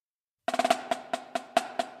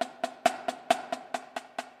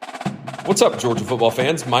What's up, Georgia football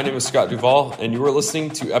fans? My name is Scott Duvall, and you are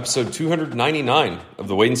listening to episode 299 of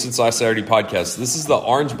the Waiting Since Last Saturday podcast. This is the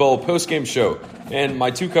Orange Bowl postgame show, and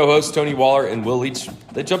my two co-hosts, Tony Waller and Will Leach,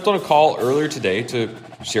 they jumped on a call earlier today to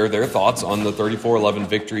share their thoughts on the 34-11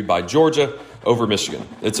 victory by Georgia over Michigan.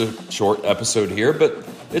 It's a short episode here, but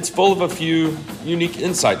it's full of a few unique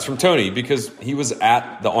insights from Tony because he was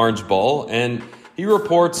at the Orange Bowl, and he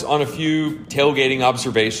reports on a few tailgating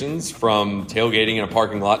observations from tailgating in a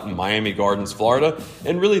parking lot in Miami Gardens, Florida,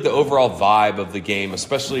 and really the overall vibe of the game,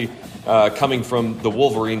 especially coming from the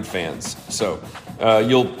Wolverine fans. So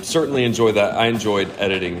you'll certainly enjoy that. I enjoyed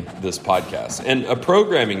editing this podcast. And a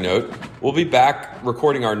programming note, we'll be back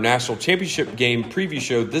recording our national championship game preview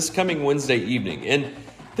show this coming Wednesday evening. And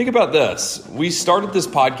think about this. We started this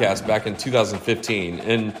podcast back in 2015,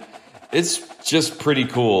 and it's just pretty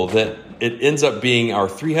cool that it ends up being our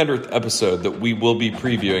 300th episode that we will be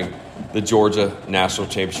previewing the Georgia National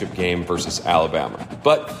Championship game versus Alabama.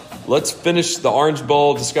 But let's finish the Orange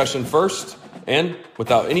Bowl discussion first. And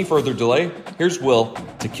without any further delay, here's Will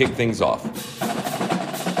to kick things off.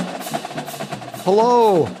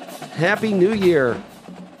 Hello. Happy New Year,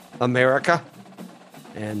 America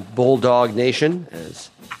and Bulldog Nation,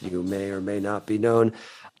 as you may or may not be known.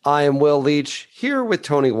 I am Will Leach, here with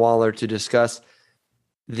Tony Waller to discuss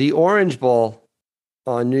the Orange Bowl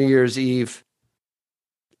on New Year's Eve,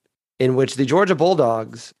 in which the Georgia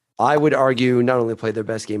Bulldogs, I would argue, not only played their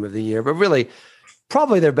best game of the year, but really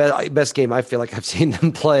probably their best game I feel like I've seen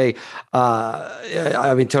them play.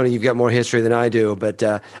 I mean, Tony, you've got more history than I do, but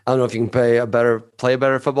I don't know if you can play a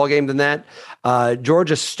better football game than that.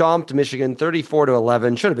 Georgia stomped Michigan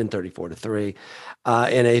 34-11, should have been 34-3.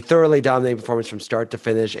 In a thoroughly dominating performance from start to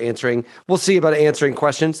finish, we'll see about answering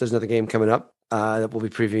questions. There's another game coming up that we'll be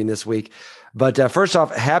previewing this week. But first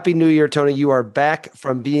off, Happy New Year, Tony. You are back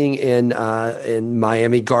from being in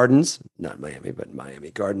Miami Gardens. Not Miami, but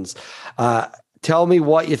Miami Gardens. Tell me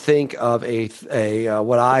what you think of a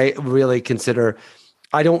what I really consider,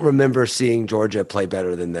 I don't remember seeing Georgia play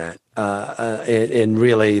better than that in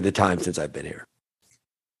really the time since I've been here.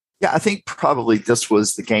 Yeah, I think probably this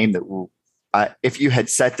was the game that if you had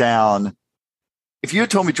sat down, if you had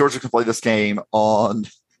told me Georgia could play this game on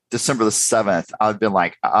December the 7th, I'd been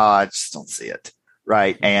like, I just don't see it.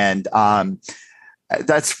 Right. And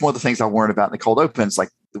that's one of the things I warned about in the cold open. It's like,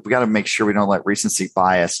 we got to make sure we don't let recency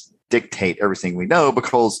bias dictate everything we know,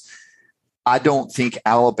 because I don't think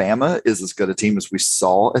Alabama is as good a team as we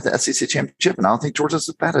saw at the SEC championship. And I don't think Georgia's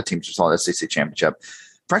as bad a team as we saw at the SEC championship.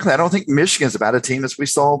 Frankly, I don't think Michigan's as bad a team as we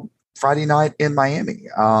saw Friday night in Miami.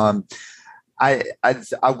 I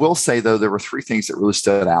will say, though, there were three things that really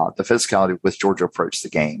stood out. The physicality with Georgia approached the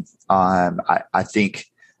game. I think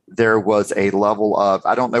there was a level of,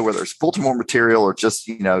 I don't know whether it's Baltimore material or just,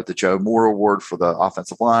 the Joe Moore Award for the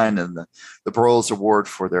offensive line and the Broyles Award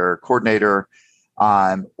for their coordinator,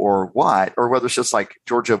 or what, or whether it's just like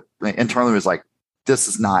Georgia internally was like, this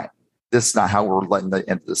is not how we're letting the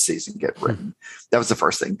end of the season get written. That was the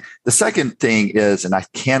first thing. The second thing is, and I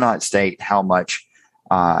cannot state how much,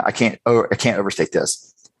 I can't overstate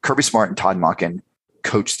this. Kirby Smart and Todd Monken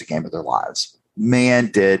coached the game of their lives. Man,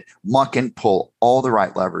 did Monken pull all the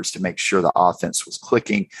right levers to make sure the offense was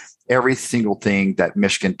clicking. Every single thing that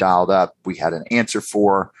Michigan dialed up, we had an answer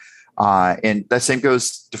for. And that same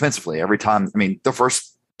goes defensively. Every time, the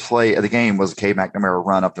first play of the game was a Cade McNamara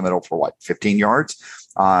run up the middle for 15 yards.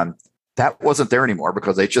 That wasn't there anymore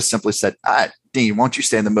because they just simply said, Dean, why don't you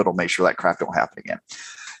stay in the middle, make sure that crap don't happen again.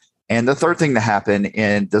 And the third thing to happen,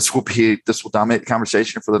 and this will dominate the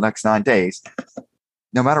conversation for the next 9 days.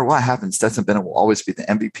 No matter what happens, Stetson Bennett will always be the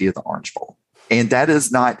MVP of the Orange Bowl. And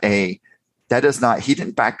he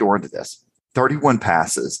didn't backdoor into this. 31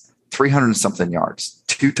 passes, 300 and something yards,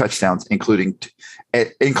 2 touchdowns, including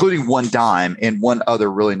one dime and one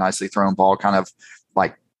other really nicely thrown ball, kind of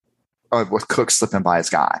like with Cook slipping by his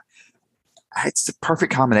guy. It's the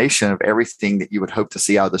perfect combination of everything that you would hope to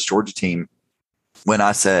see out of this Georgia team. When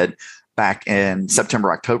I said back in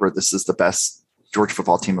September, October, this is the best Georgia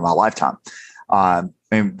football team of my lifetime.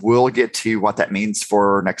 And we'll get to what that means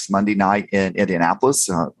for next Monday night in Indianapolis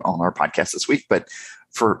on our podcast this week. But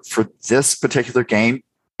for this particular game,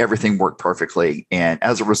 everything worked perfectly. And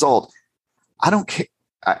as a result, I don't care.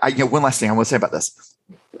 One last thing I want to say about this.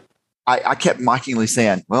 I kept mockingly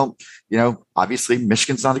saying, well, obviously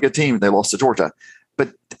Michigan's not a good team. They lost to Georgia.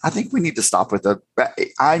 But I think we need to stop with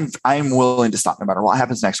I'm willing to stop no matter what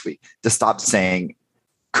happens next week, to stop saying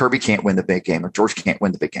Kirby can't win the big game or Georgia can't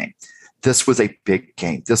win the big game. This was a big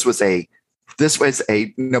game. This was a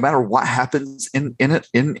no matter what happens in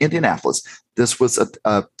Indianapolis, this was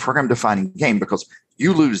a program defining game, because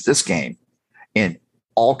you lose this game and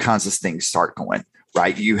all kinds of things start going,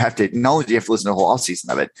 right? You have to, not only do you have to listen to the whole offseason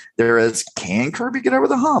of it, there is, can Kirby get over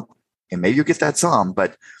the hump? And maybe you'll get that some,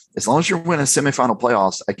 but as long as you're winning semifinal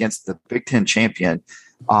playoffs against the Big Ten champion,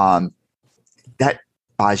 that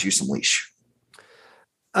buys you some leash.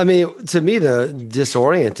 I mean, to me, the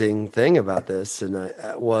disorienting thing about this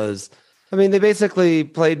was, I mean, they basically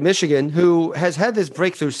played Michigan, who has had this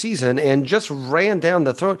breakthrough season and just ran down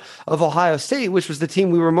the throat of Ohio State, which was the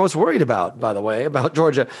team we were most worried about, by the way, about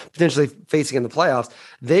Georgia potentially facing in the playoffs.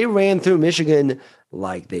 They ran through Michigan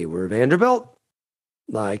like they were Vanderbilt,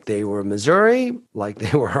 like they were Missouri, like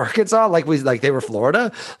they were Arkansas, like they were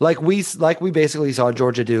Florida, like we basically saw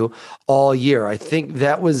Georgia do all year. I think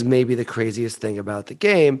that was maybe the craziest thing about the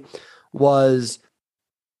game was,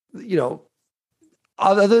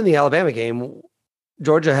 other than the Alabama game,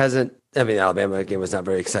 Georgia hasn't. I mean, the Alabama game was not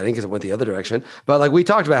very exciting because it went the other direction. But like we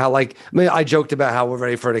talked about how, I joked about how we're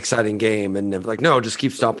ready for an exciting game, and no, just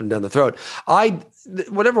keep stomping down the throat.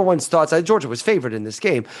 Whatever one's thoughts, Georgia was favored in this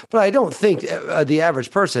game, but I don't think the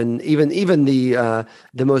average person, even the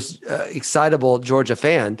most excitable Georgia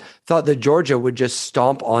fan, thought that Georgia would just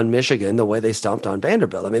stomp on Michigan the way they stomped on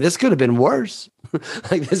Vanderbilt. I mean, this could have been worse.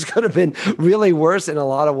 This could have been really worse in a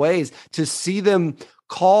lot of ways. To see them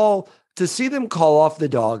call off the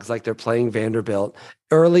Dogs like they're playing Vanderbilt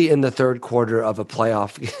early in the third quarter of a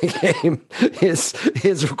playoff game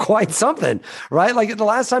is quite something, right? Like the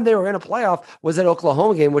last time they were in a playoff was that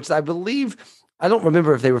Oklahoma game, which I believe, I don't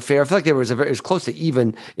remember if they were fair. I feel like it was close to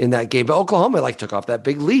even in that game, but Oklahoma took off that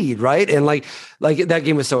big lead, right? And like that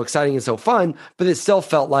game was so exciting and so fun, but it still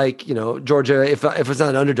felt like, Georgia, if it's not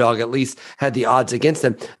an underdog, at least had the odds against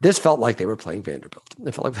them. This felt like they were playing Vanderbilt.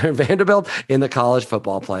 It felt like they were Vanderbilt in the college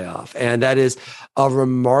football playoff. And that is a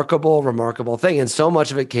remarkable, remarkable thing. And so much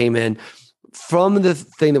of it came in from the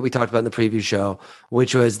thing that we talked about in the preview show,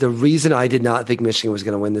 which was the reason I did not think Michigan was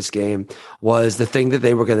going to win this game was the thing that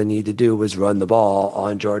they were going to need to do was run the ball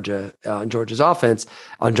on Georgia's offense,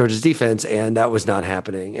 on Georgia's defense, and that was not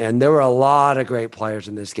happening. And there were a lot of great players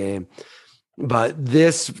in this game, but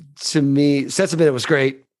this, to me, Stetson Bennett was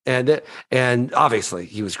great. And obviously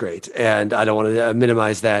he was great. And I don't want to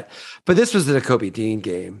minimize that, but this was the Nakobe Dean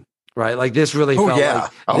game, right? Like this really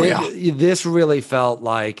this really felt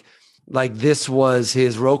like this was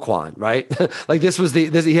his Roquan, right? Like he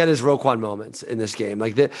had his Roquan moments in this game.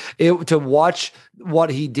 To watch what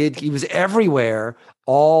he did, he was everywhere,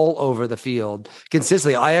 all over the field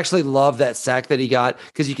consistently. I actually love that sack that he got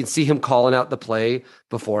because you can see him calling out the play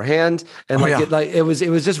beforehand. And it was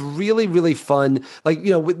just really, really fun.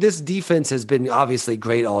 This defense has been obviously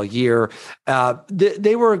great all year.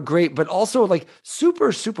 They were great, but also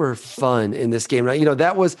super, super fun in this game. Right?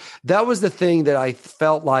 That was the thing that I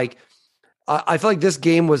felt like. I feel like this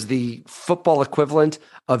game was the football equivalent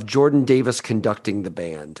of Jordan Davis conducting the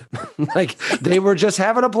band. They were just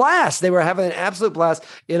having a blast. They were having an absolute blast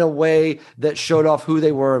in a way that showed off who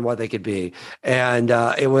they were and what they could be. And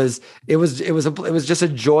it was just a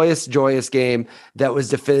joyous, joyous game that was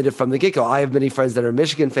definitive from the get-go. I have many friends that are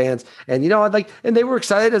Michigan fans, and and they were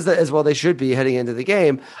excited as well they should be heading into the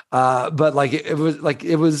game. But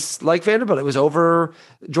it was like Vanderbilt. It was over.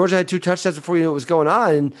 Georgia had 2 touchdowns before you knew what was going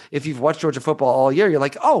on. And if you've watched Georgia football all year, you're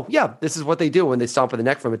like, oh yeah, this is what they do when they stomp on the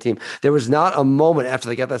neck from a team. There was not a moment after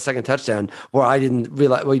they got that second touchdown where I didn't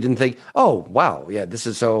realize, we didn't think, oh wow, yeah, this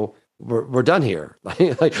is so we're done here.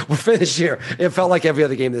 We're finished here. It felt like every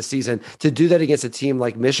other game this season to do that against a team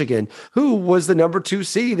like Michigan, who was the number 2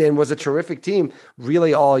 seed and was a terrific team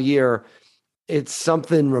really all year. It's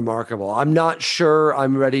something remarkable. I'm not sure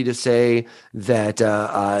I'm ready to say that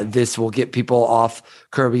this will get people off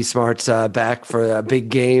Kirby Smart's back for a big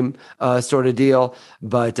game sort of deal.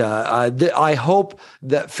 But I hope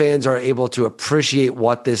that fans are able to appreciate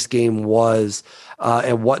what this game was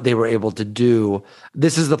and what they were able to do.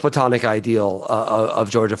 This is the platonic ideal of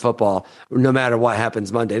Georgia football, no matter what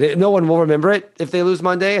happens Monday. No one will remember it if they lose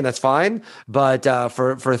Monday, and that's fine. But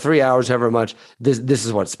for 3 hours, however much, this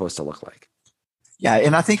is what it's supposed to look like. Yeah,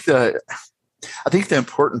 and I think the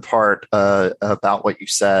important part about what you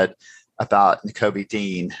said about Nakobe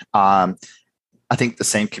Dean, I think the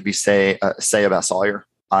same could be say about Sawyer.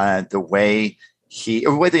 The way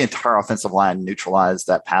the entire offensive line neutralized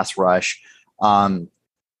that pass rush.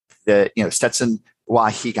 Stetson,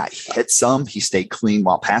 while he got hit some, he stayed clean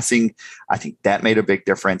while passing. I think that made a big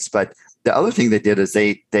difference. But the other thing they did is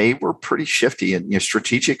they were pretty shifty and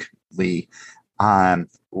strategically.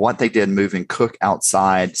 What they did, moving Cook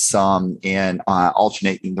outside some and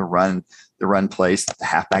alternating the run plays, the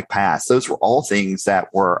halfback pass. Those were all things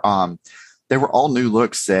that were they were all new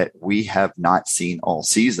looks that we have not seen all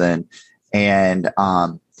season. And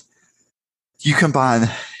you combine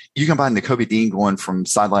Nakobe Dean going from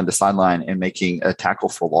sideline to sideline and making a tackle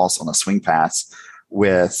for loss on a swing pass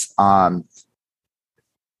with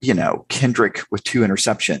Kendrick with 2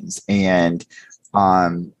 interceptions and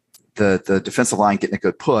the defensive line getting a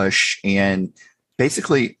good push, and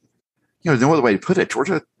basically, no other way to put it,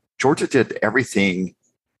 Georgia did everything.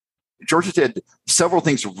 Georgia did several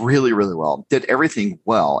things really, really well, did everything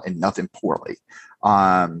well and nothing poorly.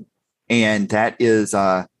 And that is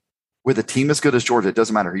with a team as good as Georgia, it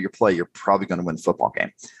doesn't matter who you play, you're probably going to win the football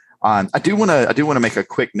game. I do want to make a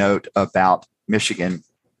quick note about Michigan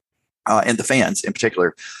and the fans in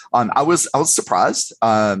particular. I was surprised.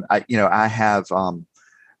 My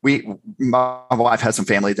wife has some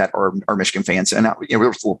family that are Michigan fans, and there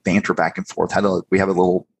was a little banter back and forth. We have a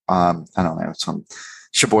little some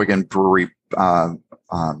Sheboygan Brewery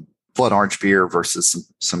blood orange beer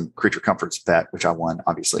versus some Creature Comforts bet, which I won,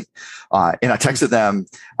 obviously. And I texted them.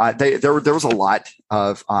 There was a lot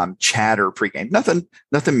of chatter pregame. Nothing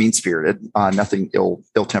mean spirited. Nothing ill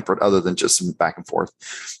tempered, other than just some back and forth.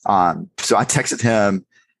 So I texted him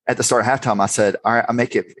at the start of halftime. I said, "All right, I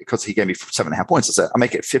make it," because he gave me 7.5 points. I said, "I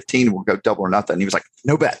make it 15. We'll go double or nothing." And he was like,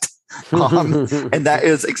 "No bet." And that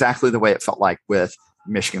is exactly the way it felt like with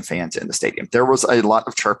Michigan fans in the stadium. There was a lot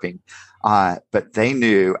of chirping, but they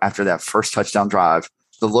knew after that first touchdown drive,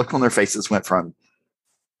 the look on their faces went from,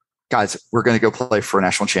 "Guys, we're going to go play for a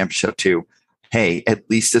national championship," to, "Hey, at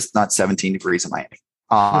least it's not 17 degrees in Miami."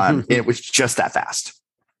 It was just that fast.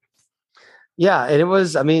 Yeah, and it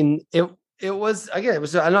was. I mean, it was again. It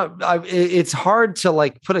was. It's hard to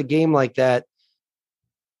like put a game like that.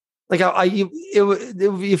 Like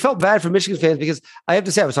you felt bad for Michigan fans, because I have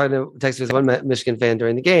to say, I was texting with one Michigan fan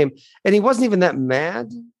during the game, and he wasn't even that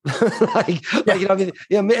mad. And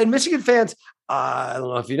Michigan fans, I don't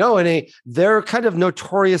know if you know any, they're kind of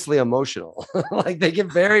notoriously emotional. Like they get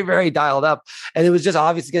very, very dialed up, and it was just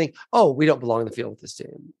obviously getting, we don't belong in the field with this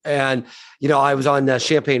team. And I was on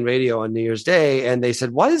Champaign Radio on New Year's Day, and they said,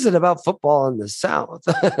 "What is it about football in the South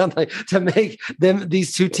to make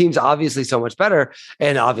these two teams obviously so much better?"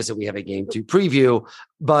 And obviously we have a game to preview,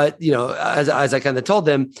 but as I kind of told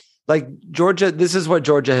them, like, Georgia, this is what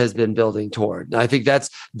Georgia has been building toward. And I think that's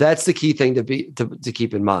the key thing to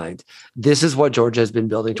keep in mind. This is what Georgia has been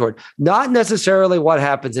building toward, not necessarily what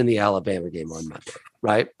happens in the Alabama game on Monday,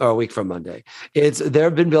 right? Or a week from Monday.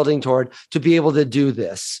 They've been building toward to be able to do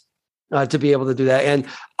this, to be able to do that. And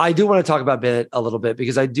I do want to talk about Bennett a little bit,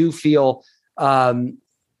 because I do feel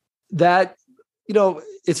that,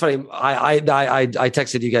 it's funny. I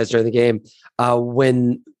texted you guys during the game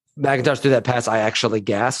when McIntosh threw that pass. I actually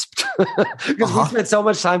gasped because we spent so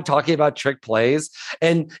much time talking about trick plays,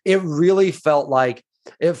 and it really felt like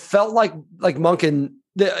Monken.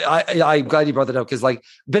 I'm glad you brought that up, because like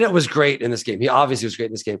Bennett was great in this game. He obviously was great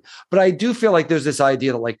in this game, but I do feel like there's this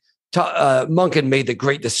idea that like Monken made the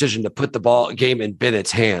great decision to put the game in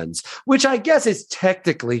Bennett's hands, which I guess is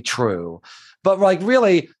technically true, but like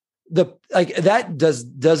really. That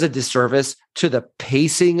does a disservice to the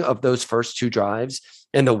pacing of those first 2 drives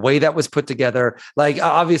and the way that was put together. Like,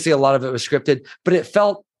 obviously a lot of it was scripted, but it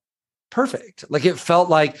felt perfect. Like it felt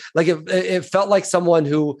like it felt like someone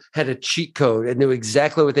who had a cheat code and knew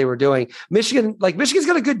exactly what they were doing. Michigan's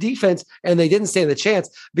got a good defense, and they didn't stand the chance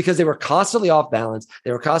because they were constantly off balance.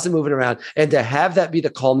 They were constantly moving around, and to have that be the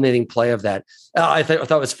culminating play of that, I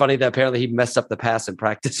thought it was funny that apparently he messed up the pass in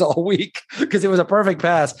practice all week because it was a perfect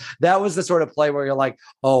pass. That was the sort of play where you're like,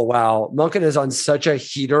 oh wow, Monken is on such a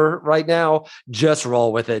heater right now. Just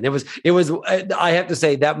roll with it. And it was. I have to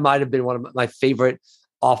say that might have been one of my favorite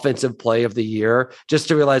offensive play of the year, just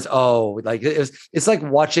to realize, it's like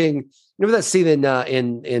watching, remember that scene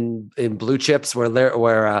in Blue Chips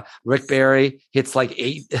where Rick Barry hits like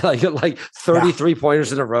 33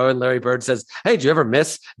 pointers in a row, and Larry Bird says, "Hey, did you ever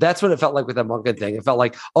miss?" That's what it felt like with that Monken thing. It felt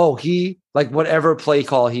like, he, like, whatever play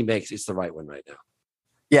call he makes, it's the right one right now.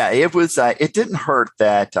 Yeah, it was. It didn't hurt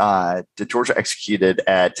that the Georgia executed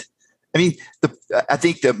at. I mean, I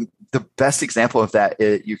think the best example of that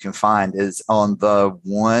you can find is on the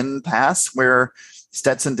one pass where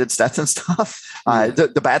Stetson did Stetson stuff.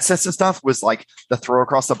 The bad Stetson stuff was like the throw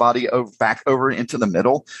across the body back over into the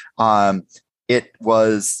middle. It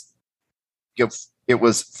was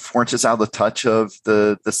 4 inches out of the touch of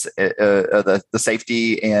the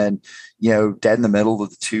safety, and dead in the middle of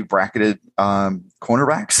the 2 bracketed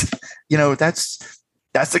cornerbacks.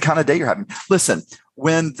 That's the kind of day you're having. Listen,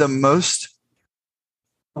 when the most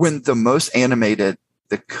animated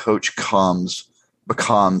the coach becomes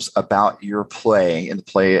about your play and the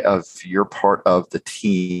play of your part of the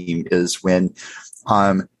team is when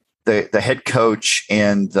the head coach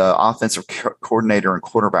and the offensive coordinator and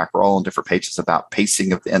quarterback are all on different pages about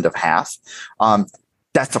pacing of the end of half.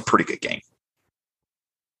 That's a pretty good game.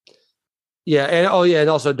 Yeah, and and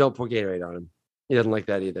also don't pour Gatorade on him. He doesn't like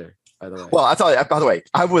that either. By the way. Well, by the way,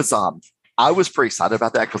 I was pretty excited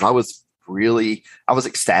about that because I was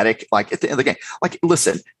ecstatic. Like at the end of the game, like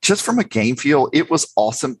listen, just from a game feel, it was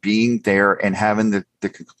awesome being there and having the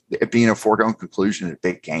being a foregone conclusion in a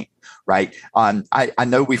big game, right? I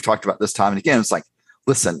know we've talked about this time and again. It's like,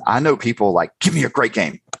 listen, I know people like give me a great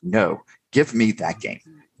game. No, give me that game.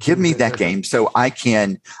 Give me that game so I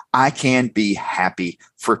can be happy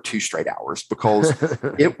for 2 straight hours because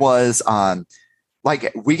it was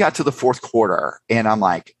like we got to the fourth quarter and I'm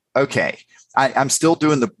like, okay, I'm still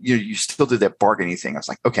doing you still do that bargaining thing. I was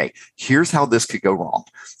like, okay, here's how this could go wrong.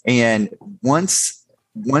 And once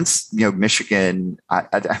Michigan,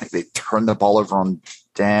 I think they turned the ball over on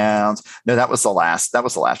downs. No, that was the last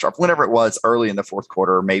drive. Whenever it was early in the fourth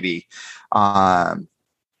quarter, maybe.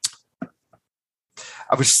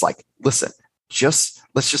 I was just like, listen,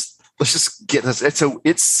 let's just get this.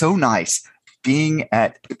 It's so nice being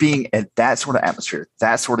at that sort of atmosphere,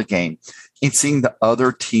 that sort of game, and seeing the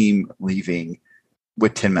other team leaving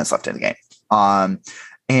with 10 minutes left in the game.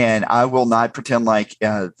 And I will not pretend like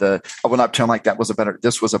this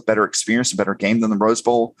was a better experience, a better game than the Rose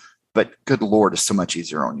Bowl. But good Lord, it's so much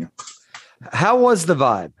easier on you. How was the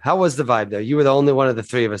vibe there? You were the only one of the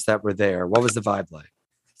 3 of us that were there. What was the vibe like?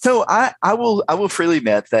 So I will freely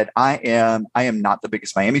admit that I am not the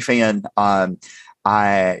biggest Miami fan.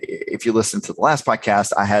 If you listen to the last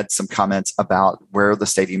podcast, I had some comments about where the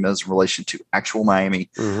stadium is in relation to actual Miami,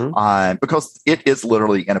 because it is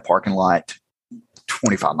literally in a parking lot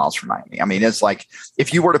 25 miles from Miami. I mean, it's like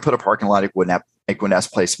if you were to put a parking lot at Gwinnett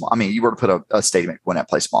Place Mall. I mean, you were to put a stadium at Gwinnett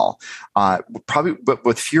Place Mall, probably, but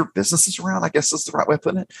with fewer businesses around, I guess is the right way of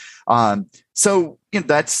putting it. So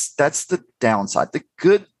that's the downside.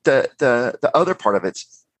 The other part of it,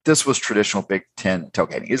 this was traditional Big Ten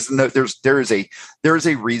tailgating. There is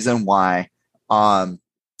a reason why the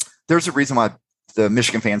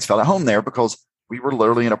Michigan fans felt at home there because we were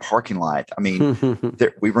literally in a parking lot. I mean,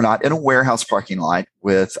 we were not in a warehouse parking lot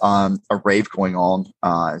with a rave going on.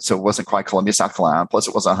 So it wasn't quite Columbia, South Carolina. Plus,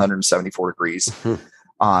 it was 174 degrees.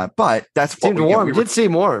 But that's what seemed warm. It did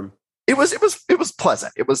seem warm. It was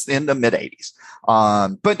pleasant. It was in the mid 80s.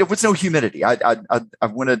 But there was no humidity. I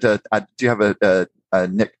do have a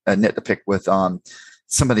nit to pick with some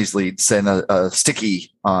of these leads and a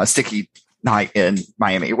sticky night in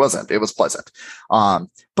Miami. It wasn't. It was pleasant.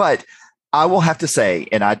 But I will have to say,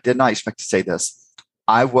 and I did not expect to say this,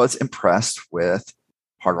 I was impressed with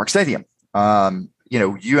Hard Rock Stadium.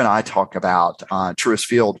 You and I talk about Truist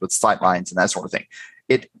Field with sightlines and that sort of thing.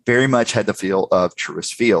 It very much had the feel of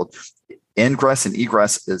Truist Field. Ingress and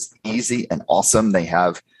egress is easy and awesome. They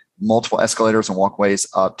have multiple escalators and walkways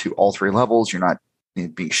up to all 3 levels. You're not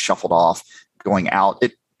being shuffled off going out.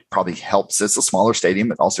 It probably helps. It's a smaller stadium.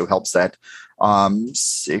 It also helps that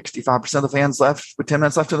 65% of the fans left with 10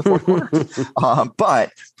 minutes left in the fourth quarter.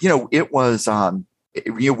 But it was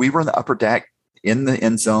we were in the upper deck in the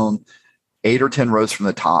end zone, 8 or 10 rows from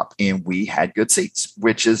the top, and we had good seats,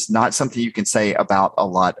 which is not something you can say about a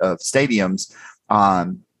lot of stadiums.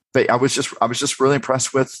 But I was just really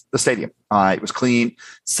impressed with the stadium. It was clean.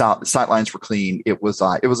 Sightlines were clean. It was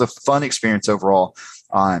a fun experience overall.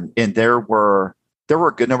 And there were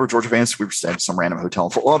a good number of Georgia fans. We were staying at some random hotel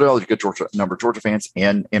in Fort Lauderdale. There's a good number of Georgia fans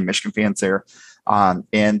and Michigan fans there.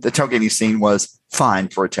 And the tailgating scene was fine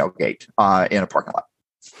for a tailgate in a parking lot.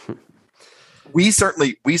 We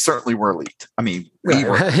certainly were elite. I mean, we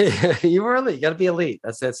were. You were elite. You got to be elite.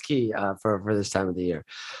 That's key for this time of the year.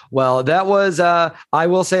 Well, that was. I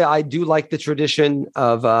will say I do like the tradition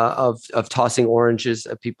of tossing oranges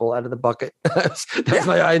at people out of the bucket.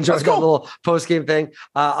 I enjoyed that little post game thing.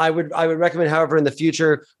 I would recommend, however, in the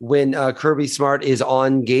future when Kirby Smart is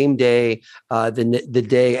on game day, the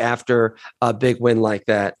day after a big win like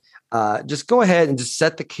that, just go ahead and just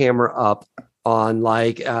set the camera up on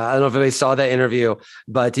I don't know if anybody saw that interview,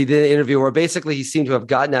 but he did an interview where basically he seemed to have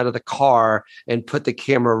gotten out of the car and put the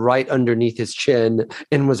camera right underneath his chin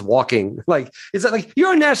and was walking. Is that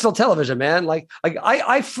you're on national television, man?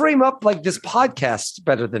 I frame up this podcast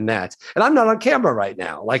better than that. And I'm not on camera right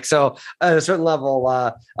now. So at a certain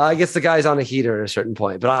level, I guess the guy's on a heater at a certain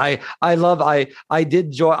point, but I did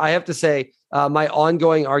enjoy, I have to say, my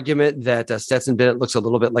ongoing argument that Stetson Bennett looks a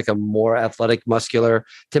little bit like a more athletic, muscular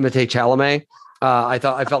Timothée Chalamet. I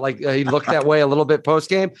felt like he looked that way a little bit post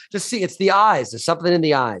game. Just see, it's the eyes. There's something in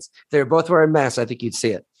the eyes. If they're both wearing masks, I think you'd see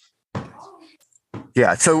it.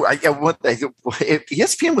 Yeah. So if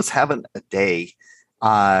ESPN was having a day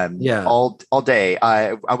all day.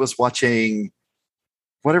 I was watching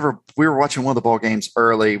whatever. We were watching one of the ball games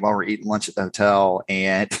early while we were eating lunch at the hotel,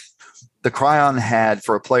 and the Cryon had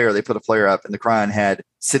for a player. They put a player up, and the Cryon had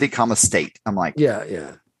City, State. I'm like,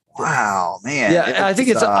 yeah. Wow, man. Yeah, I think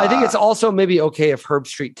it's also maybe okay if Herb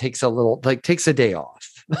Street takes a day off.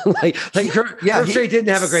 Herb Street didn't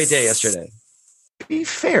have a great day yesterday. To be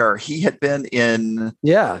fair, he had been in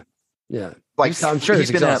I'm sure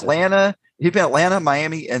he's been in Atlanta. He'd been Atlanta,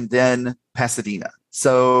 Miami, and then Pasadena.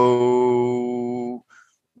 So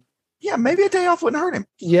yeah, maybe a day off wouldn't hurt him.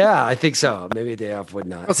 Yeah, I think so. Maybe a day off would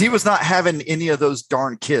not. Because he was not having any of those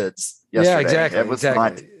darn kids yesterday. Yeah, exactly. It was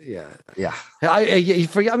exactly. Yeah. You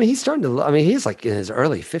forget. I mean, he's starting to. I mean, he's like in his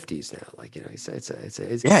early 50s now. Like, you know,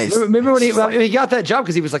 remember when he got that job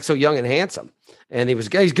because he was like so young and handsome, and he's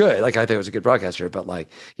good. Like, I think he was a good broadcaster, but like,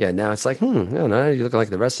 yeah, now it's like, no, you look like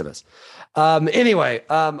the rest of us. Anyway,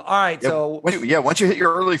 all right. So once you hit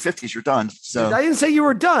your early 50s, you're done. So I didn't say you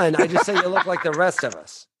were done. I just say you look like the rest of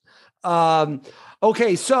us.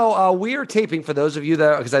 Okay, so we are taping for those of you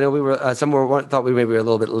that, because I know we were thought we maybe were a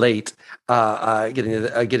little bit late getting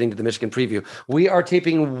to the Michigan preview. We are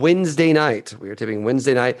taping Wednesday night.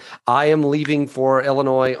 I am leaving for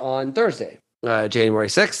Illinois on Thursday, January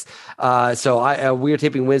 6th. So we are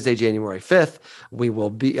taping Wednesday, January 5th. We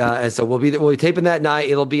will be we'll be taping that night.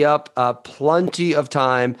 It'll be up plenty of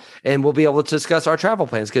time, and we'll be able to discuss our travel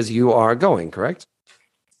plans because you are going, correct?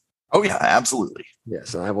 Oh yeah, absolutely.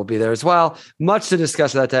 Yes, and I will be there as well. Much to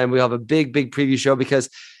discuss at that time. We'll have a big preview show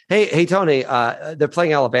because, hey, Tony, they're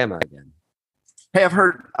playing Alabama again. Hey, I've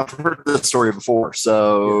heard this story before.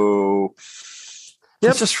 So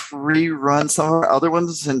let's just rerun some of our other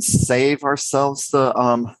ones and save ourselves the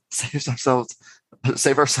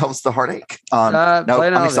heartache.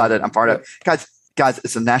 I'm excited. I'm fired up, guys.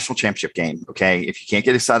 It's a national championship game. Okay, if you can't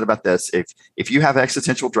get excited about this, if you have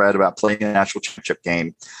existential dread about playing a national championship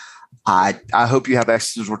game, I hope you have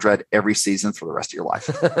existential dread every season for the rest of your life.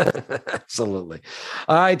 Absolutely.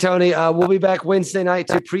 All right, Tony. We'll be back Wednesday night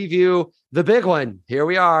to preview the big one. Here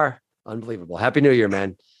we are. Unbelievable. Happy New Year,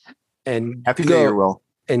 man. And Happy New Year, Will.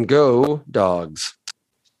 And go Dogs.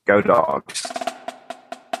 Go Dogs.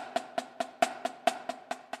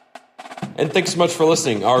 And thanks so much for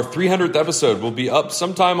listening. Our 300th episode will be up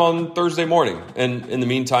sometime on Thursday morning. And in the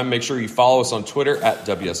meantime, make sure you follow us on Twitter at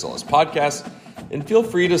WSLS Podcast. And feel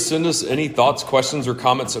free to send us any thoughts, questions, or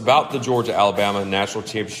comments about the Georgia-Alabama National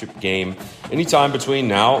Championship game anytime between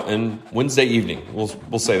now and Wednesday evening. We'll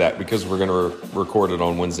say that because we're going to record it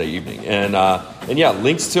on Wednesday evening. And yeah,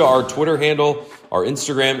 links to our Twitter handle, our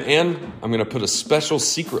Instagram, and I'm going to put a special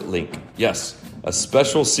secret link. Yes, a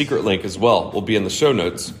special secret link as well will be in the show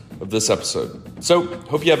notes of this episode. So,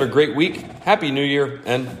 hope you have a great week. Happy New Year,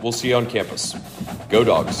 and we'll see you on campus. Go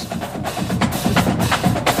Dogs.